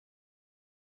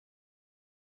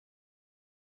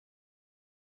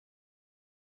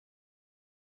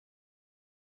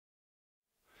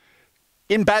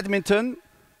In badminton,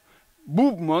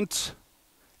 movement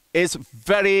is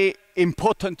very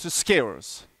important to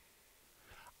skills.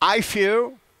 I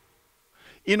feel,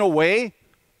 in a way,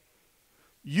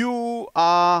 you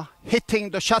are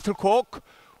hitting the shuttlecock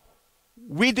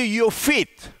with your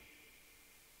feet,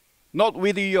 not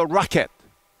with your racket.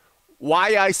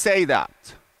 Why I say that?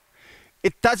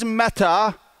 It doesn't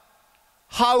matter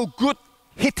how good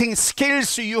hitting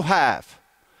skills you have.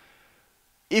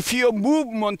 If your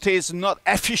movement is not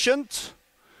efficient,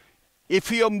 if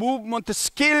your movement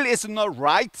skill is not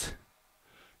right,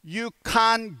 you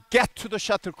can't get to the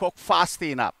shuttlecock fast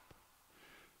enough.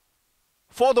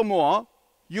 Furthermore,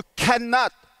 you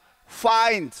cannot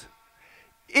find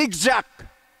exact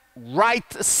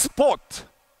right spot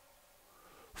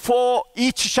for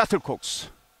each shuttlecocks.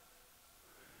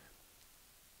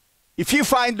 If you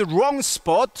find the wrong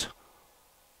spot,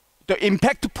 the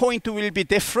impact point will be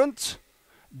different.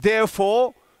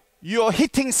 Therefore, your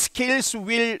hitting skills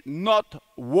will not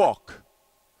work.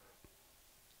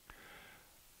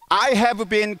 I have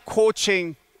been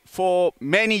coaching for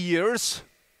many years,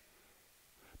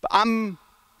 but I'm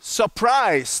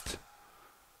surprised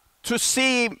to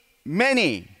see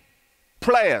many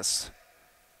players,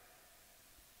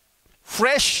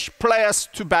 fresh players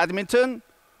to badminton,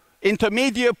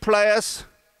 intermediate players,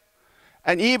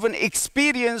 and even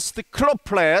experienced club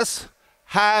players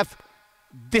have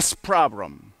this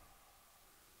problem.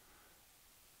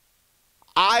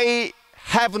 I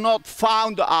have not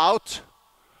found out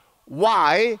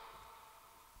why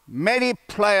many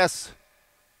players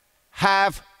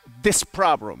have this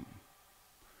problem.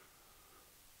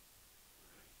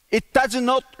 It does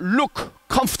not look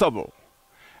comfortable,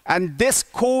 and this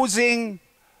causing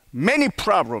many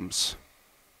problems.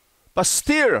 But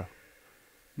still,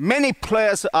 many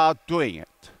players are doing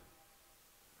it.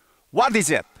 What is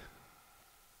it?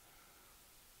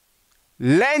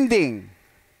 Landing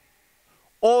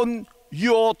on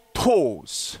your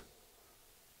toes.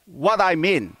 What I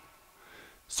mean?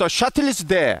 So shuttle is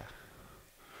there.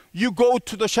 You go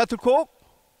to the shuttlecock.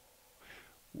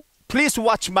 Please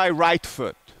watch my right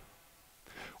foot.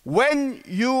 When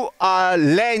you are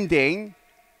landing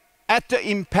at the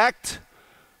impact,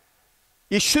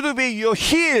 it should be your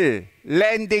heel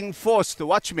landing first.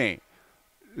 Watch me.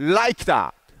 Like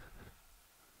that.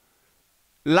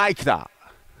 Like that.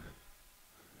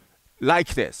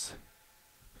 Like this.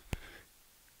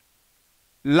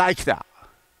 Like that.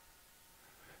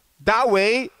 That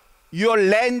way, your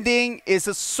landing is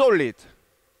solid.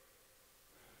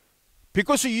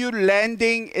 Because your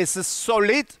landing is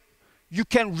solid, you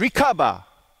can recover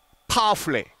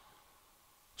powerfully,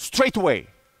 straight away,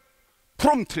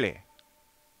 promptly.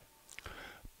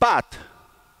 But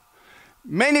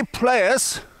many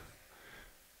players,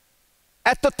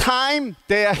 at the time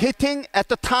they are hitting, at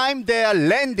the time they are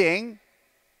landing,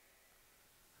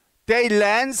 they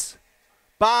land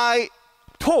by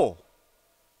toe.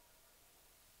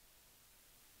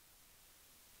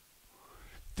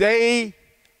 They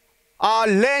are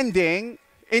landing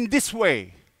in this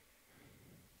way.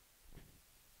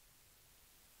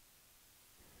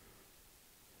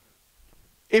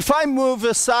 If I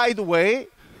move sideways,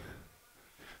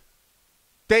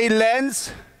 they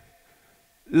land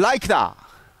like that.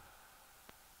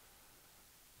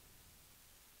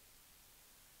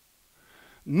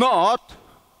 Not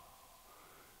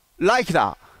like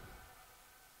that.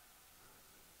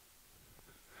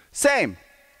 Same,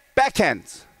 backhand.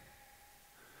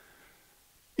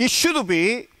 It should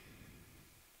be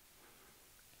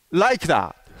like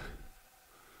that.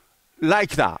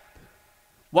 Like that.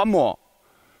 One more.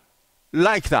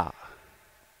 Like that.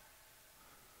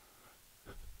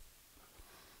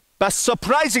 But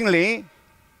surprisingly,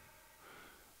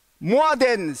 more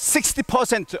than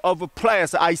 60% of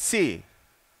players I see,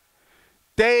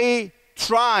 they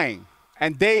trying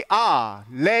and they are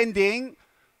landing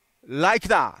like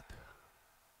that.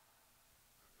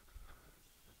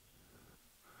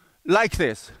 Like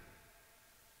this.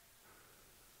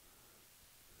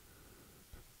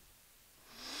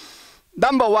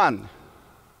 Number one,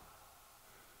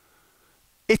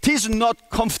 it is not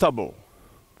comfortable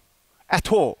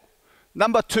at all.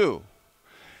 Number two,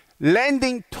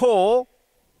 landing toe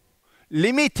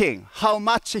limiting how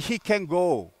much he can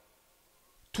go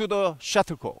to the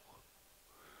shuttlecock.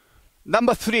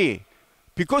 Number three,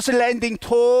 because landing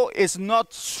toe is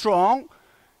not strong,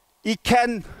 it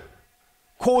can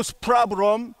cause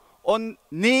problem on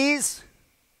knees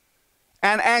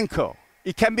and ankle.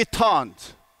 It can be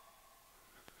turned.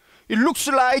 It looks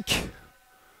like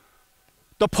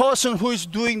the person who is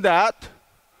doing that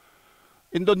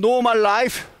in the normal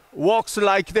life walks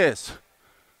like this.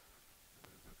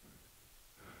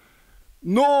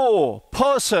 No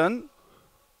person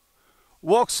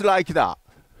walks like that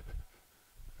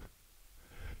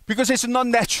because it's not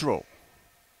natural.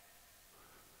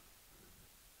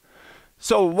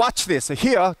 So watch this.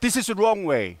 Here, this is the wrong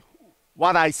way,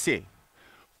 what I see.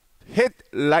 Hit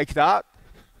like that,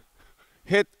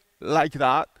 hit like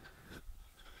that,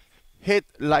 hit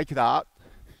like that,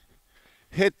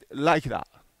 hit like that.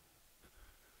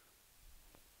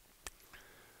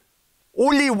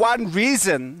 Only one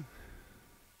reason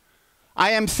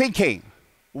I am thinking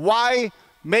why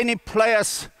many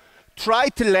players try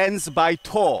to land by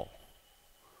toe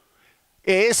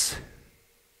is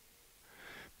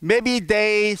maybe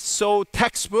they saw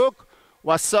textbook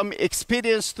or some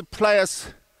experienced players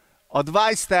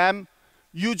advise them,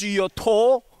 use your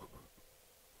toe.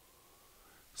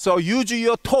 So use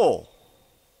your toe.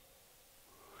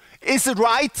 It's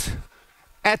right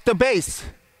at the base,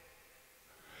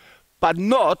 but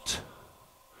not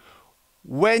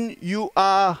when you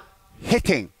are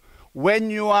hitting,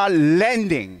 when you are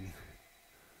landing.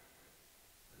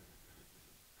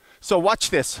 So watch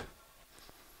this.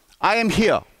 I am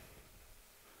here.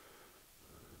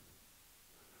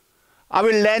 I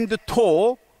will land the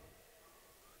toe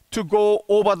to go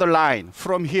over the line.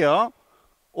 From here,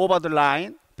 over the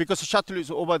line, because the shuttle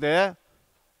is over there.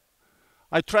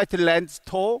 I try to land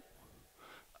toe.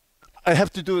 I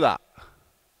have to do that.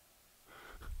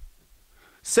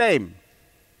 Same.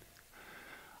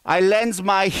 I land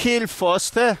my heel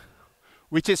first,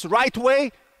 which is right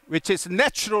way, which is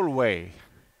natural way.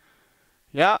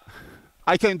 Yeah,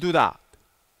 I can do that.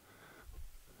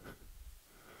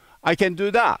 I can do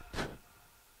that.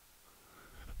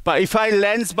 But if I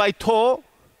land by toe,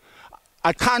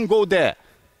 I can't go there.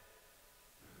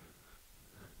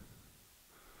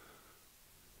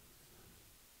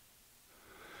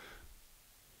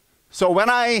 So when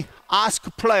I ask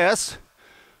players,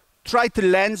 try to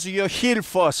land your heel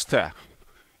first,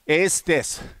 is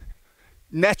this.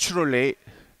 Naturally,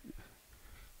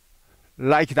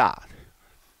 like that.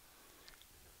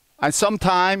 And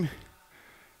sometimes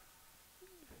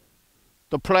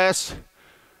the players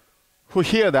who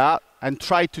hear that and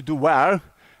try to do well,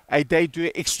 they do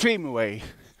it extreme way.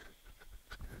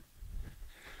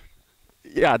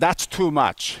 Yeah, that's too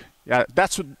much. Yeah,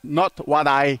 that's not what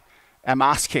I am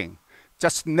asking.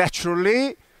 Just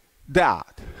naturally, that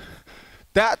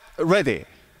ready.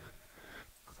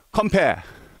 Compare.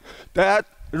 That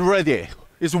ready.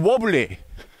 It's wobbly.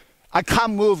 I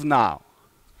can't move now.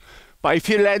 But if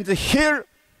you land here,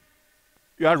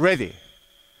 you are ready.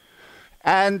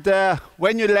 And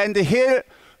when you land here,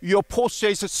 your posture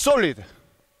is solid.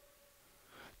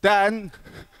 Then,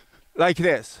 like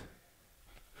this.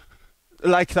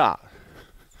 Like that.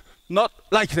 Not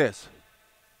like this.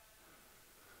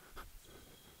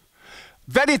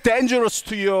 Very dangerous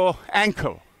to your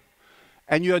ankle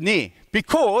and your knee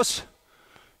because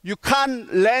you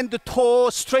can't land the toe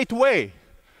straight away.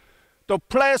 The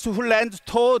players who land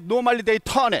toe, normally they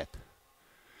turn it.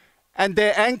 And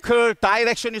their ankle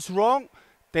direction is wrong,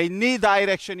 their knee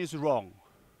direction is wrong.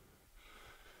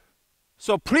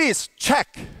 So please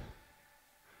check.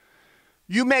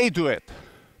 You may do it.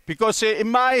 Because in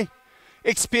my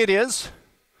experience,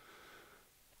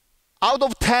 out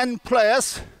of 10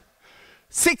 players,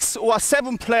 6 or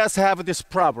 7 players have this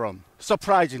problem,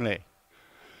 surprisingly.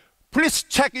 Please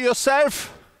check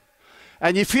yourself,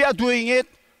 and if you are doing it,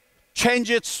 change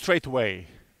it straight away.